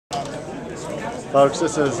Folks,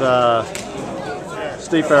 this is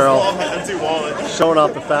Steve Farrell showing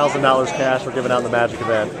off the $1,000 cash we're giving out in the Magic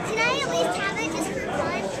event. Can I at least have it just for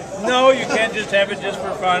fun? No, you can't just have it just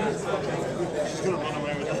for fun.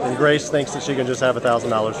 And Grace thinks that she can just have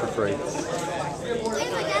 $1,000 for free.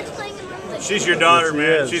 She's your daughter, Yes,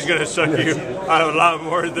 man. is. She's gonna suck you out a lot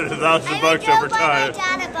more than $1,000 over time.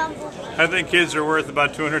 I think kids are worth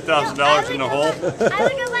about $200,000 in the hole. I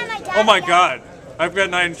would go buy my dad. Oh my God! I've got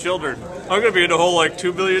 9 children. I'm gonna be in the hole like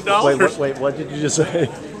 $2 billion. Wait, what did you just say?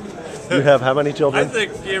 You have how many I children?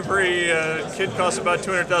 think every kid costs about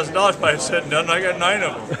 $200,000 by said and done. I got 9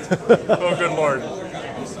 of them. Oh, good Lord.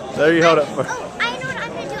 There you hold it. Oh, I know what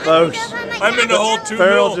I'm gonna do. Folks, I'm in the hole $2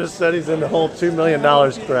 Farrell million. just said he's in the hole $2 million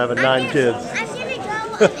for having 9 kids. I'm gonna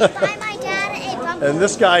go and buy my dad a bumblebee. And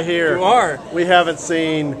this guy here, You are. we haven't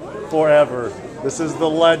seen forever. This is the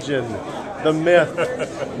legend, the myth,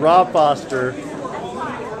 Rob Foster,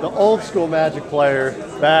 the old school Magic player,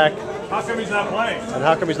 back. How come he's not playing? And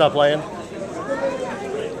how come he's not playing?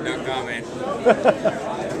 No comment.